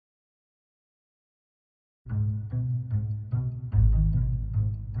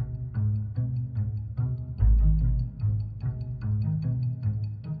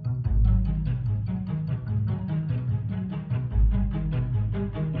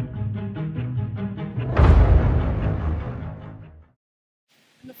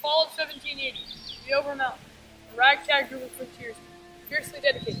1780, the Overmountain Men, a ragtag group of frontiersmen, fiercely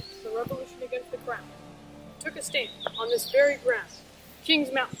dedicated to the revolution against the crown, took a stand on this very ground,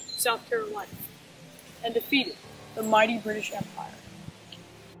 Kings Mountain, South Carolina, and defeated the mighty British Empire.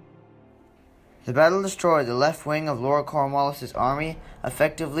 The battle destroyed the left wing of Lord Cornwallis's army,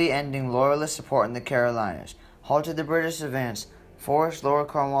 effectively ending Loyalist support in the Carolinas, halted the British advance, forced Lord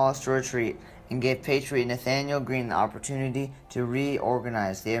Cornwallis to retreat, and gave Patriot Nathaniel Greene the opportunity to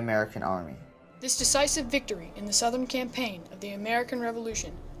reorganize the American army. This decisive victory in the Southern campaign of the American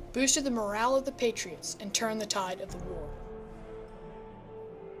Revolution boosted the morale of the Patriots and turned the tide of the war.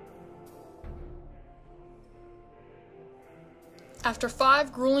 After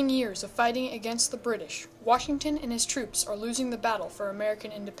 5 grueling years of fighting against the British, Washington and his troops are losing the battle for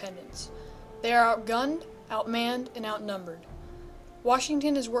American independence. They are outgunned, outmanned, and outnumbered.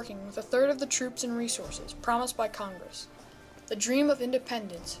 Washington is working with a third of the troops and resources promised by Congress. The dream of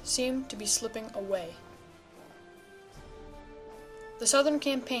independence seemed to be slipping away. The Southern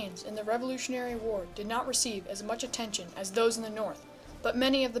campaigns in the Revolutionary War did not receive as much attention as those in the North, but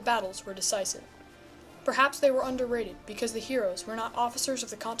many of the battles were decisive. Perhaps they were underrated because the heroes were not officers of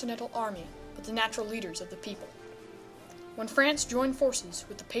the Continental Army, but the natural leaders of the people. When France joined forces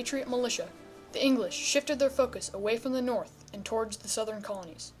with the Patriot militia, the English shifted their focus away from the North and towards the Southern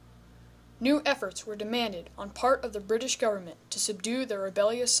colonies. New efforts were demanded on part of the British government to subdue their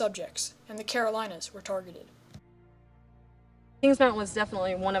rebellious subjects, and the Carolinas were targeted. Kings Mountain was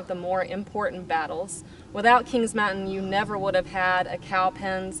definitely one of the more important battles. Without Kings Mountain, you never would have had a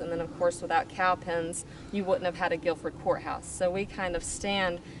Cowpens, and then of course without Cowpens, you wouldn't have had a Guilford Courthouse. So we kind of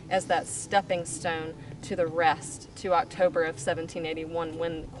stand as that stepping stone to the rest, to October of 1781,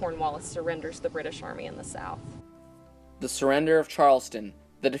 when Cornwallis surrenders the British Army in the South. The surrender of Charleston,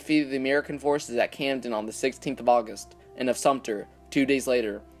 the defeat of the American forces at Camden on the 16th of August, and of Sumter 2 days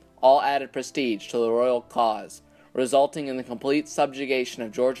later, all added prestige to the royal cause, resulting in the complete subjugation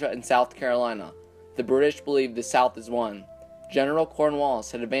of Georgia and South Carolina. The British believed the South is won. General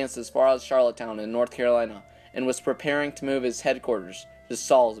Cornwallis had advanced as far as Charlottetown in North Carolina and was preparing to move his headquarters to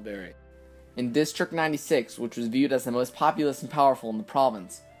Salisbury. In District 96, which was viewed as the most populous and powerful in the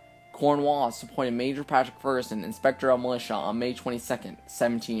province, Cornwallis appointed Major Patrick Ferguson Inspector of Militia on May 22,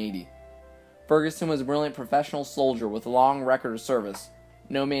 1780. Ferguson was a brilliant professional soldier with a long record of service.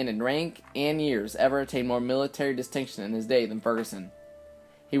 No man in rank and years ever attained more military distinction in his day than Ferguson.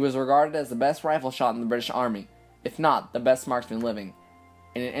 He was regarded as the best rifle shot in the British Army, if not the best marksman living.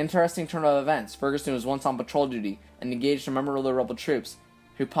 In an interesting turn of events, Ferguson was once on patrol duty and engaged a member of the rebel troops,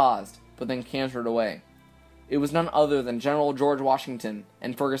 who paused, but then cantered away. It was none other than General George Washington,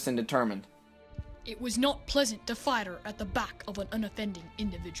 and Ferguson determined, "It was not pleasant to fire at the back of an unoffending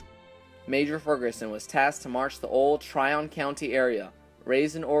individual." Major Ferguson was tasked to march the old Tryon County area,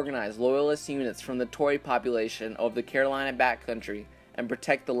 raise and organize loyalist units from the Tory population of the Carolina backcountry, and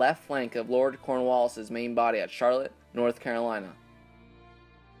protect the left flank of Lord Cornwallis's main body at Charlotte, North Carolina.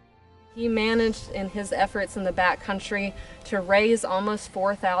 He managed in his efforts in the backcountry to raise almost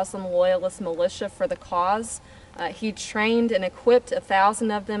 4,000 loyalist militia for the cause. He trained and equipped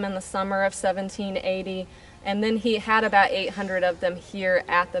 1,000 of them in the summer of 1780, and then he had about 800 of them here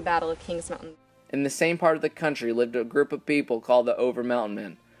at the Battle of Kings Mountain. In the same part of the country lived a group of people called the Overmountain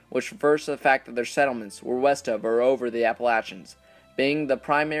Men, which refers to the fact that their settlements were west of or over the Appalachians, being the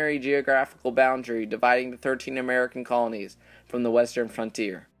primary geographical boundary dividing the 13 American colonies from the western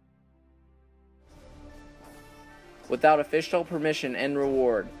frontier. Without official permission and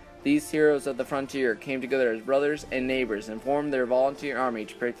reward, these heroes of the frontier came together as brothers and neighbors and formed their volunteer army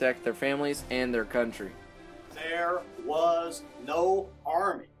to protect their families and their country. There was no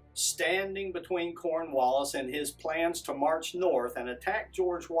army standing between Cornwallis and his plans to march north and attack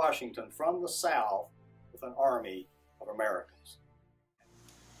George Washington from the south with an army of Americans.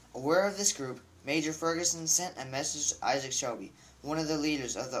 Aware of this group, Major Ferguson sent a message to Isaac Shelby, one of the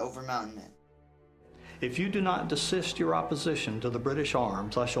leaders of the Overmountain Men. If you do not desist your opposition to the British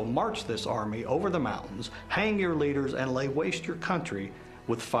arms, I shall march this army over the mountains, hang your leaders, and lay waste your country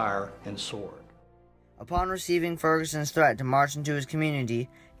with fire and sword. Upon receiving Ferguson's threat to march into his community,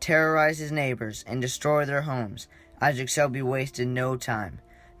 terrorize his neighbors, and destroy their homes, Isaac Shelby wasted no time.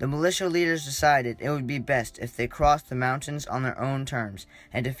 The militia leaders decided it would be best if they crossed the mountains on their own terms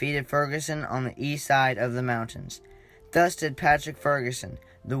and defeated Ferguson on the east side of the mountains. Thus did Patrick Ferguson,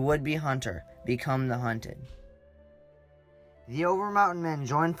 the would-be hunter, become the hunted. The Overmountain Men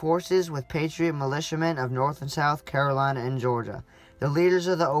joined forces with Patriot militiamen of North and South Carolina and Georgia. The leaders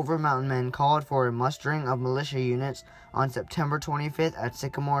of the Overmountain Men called for a mustering of militia units on September 25th at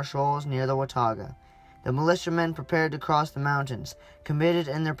Sycamore Shoals near the Watauga. The militiamen prepared to cross the mountains, committed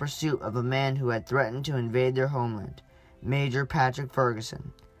in their pursuit of a man who had threatened to invade their homeland, Major Patrick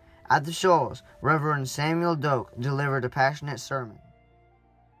Ferguson. At the Shoals, Reverend Samuel Doak delivered a passionate sermon.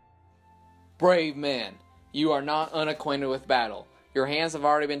 Brave men, you are not unacquainted with battle. Your hands have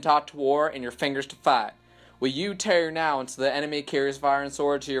already been taught to war and your fingers to fight. Will you tarry now until the enemy carries fire and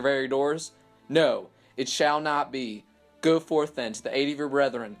sword to your very doors? No, it shall not be. Go forth then to the aid of your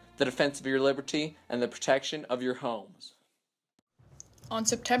brethren, the defense of your liberty, and the protection of your homes. On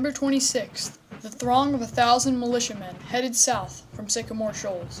September 26th, the throng of 1,000 militiamen headed south from Sycamore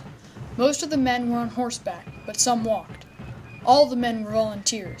Shoals. Most of the men were on horseback, but some walked. All the men were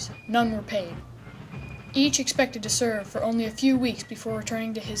volunteers, none were paid. Each expected to serve for only a few weeks before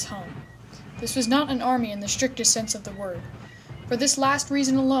returning to his home. This was not an army in the strictest sense of the word. For this last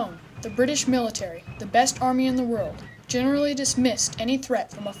reason alone, the British military, the best army in the world, generally dismissed any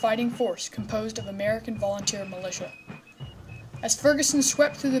threat from a fighting force composed of American volunteer militia. As Ferguson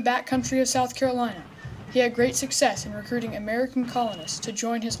swept through the back country of South Carolina, he had great success in recruiting American colonists to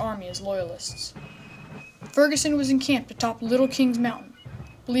join his army as loyalists. Ferguson was encamped atop Little King's Mountain,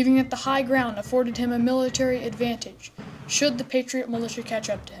 believing that the high ground afforded him a military advantage should the Patriot militia catch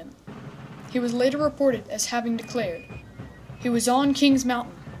up to him. He was later reported as having declared, "He was on King's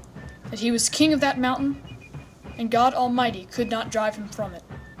Mountain, that he was king of that mountain, and God Almighty could not drive him from it."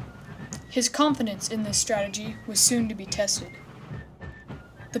 His confidence in this strategy was soon to be tested.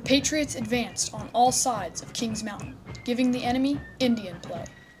 The Patriots advanced on all sides of King's Mountain, giving the enemy Indian play,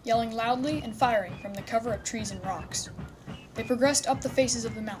 yelling loudly and firing from the cover of trees and rocks. They progressed up the faces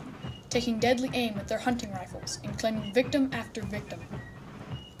of the mountain, taking deadly aim with their hunting rifles and claiming victim after victim.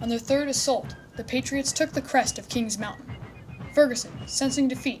 On their third assault, the Patriots took the crest of King's Mountain. Ferguson, sensing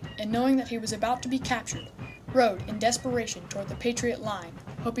defeat and knowing that he was about to be captured, rode in desperation toward the Patriot line,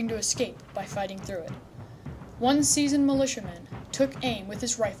 hoping to escape by fighting through it. One seasoned militiaman took aim with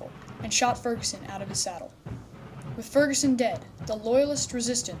his rifle and shot Ferguson out of his saddle. With Ferguson dead, the Loyalist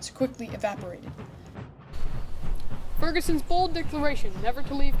resistance quickly evaporated. Ferguson's bold declaration never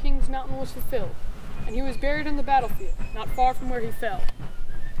to leave King's Mountain was fulfilled, and he was buried in the battlefield, not far from where he fell.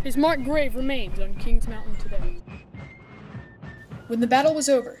 His marked grave remains on King's Mountain today. When the battle was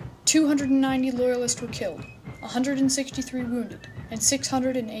over, 290 Loyalists were killed, 163 wounded, and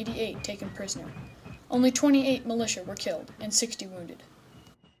 688 taken prisoner. Only 28 militia were killed and 60 wounded.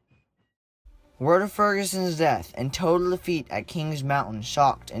 Word of Ferguson's death and total defeat at King's Mountain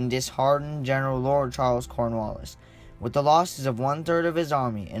shocked and disheartened General Lord Charles Cornwallis. With the losses of one-third of his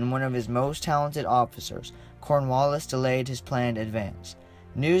army and one of his most talented officers, Cornwallis delayed his planned advance.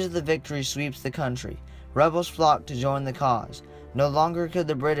 News of the victory sweeps the country. Rebels flocked to join the cause. No longer could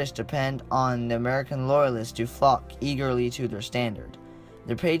the British depend on the American Loyalists to flock eagerly to their standard.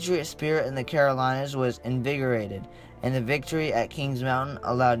 The Patriot spirit in the Carolinas was invigorated, and the victory at King's Mountain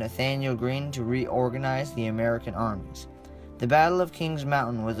allowed Nathanael Greene to reorganize the American armies. The Battle of King's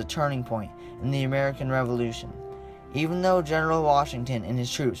Mountain was a turning point in the American Revolution. Even though General Washington and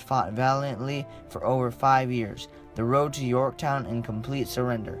his troops fought valiantly for over 5 years, the road to Yorktown and complete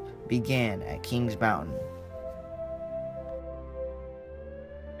surrender began at King's Mountain.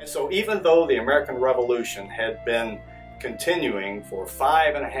 And so even though the American Revolution had been continuing for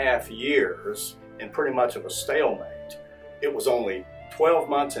 5.5 years in pretty much of a stalemate, it was only 12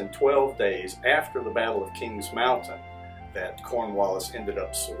 months and 12 days after the Battle of King's Mountain that Cornwallis ended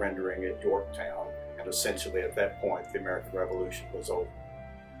up surrendering at Yorktown, and essentially at that point the American Revolution was over.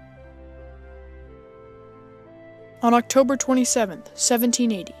 On October 27,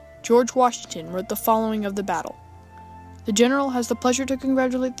 1780, George Washington wrote the following of the battle. The General has the pleasure to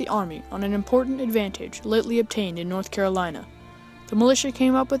congratulate the Army on an important advantage lately obtained in North Carolina. The militia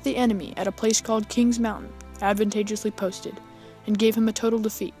came up with the enemy at a place called King's Mountain, advantageously posted, and gave him a total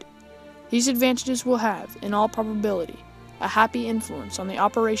defeat. These advantages will have, in all probability, a happy influence on the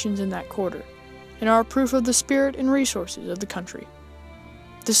operations in that quarter, and are a proof of the spirit and resources of the country.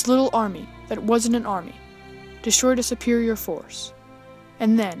 This little army, that wasn't an army, destroyed a superior force,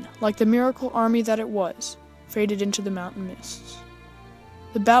 and then, like the miracle army that it was, faded into the mountain mists.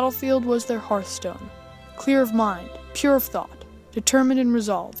 The battlefield was their hearthstone. Clear of mind, pure of thought, determined and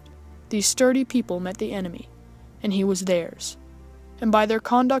resolved, these sturdy people met the enemy, and he was theirs. And by their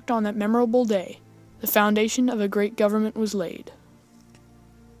conduct on that memorable day, the foundation of a great government was laid.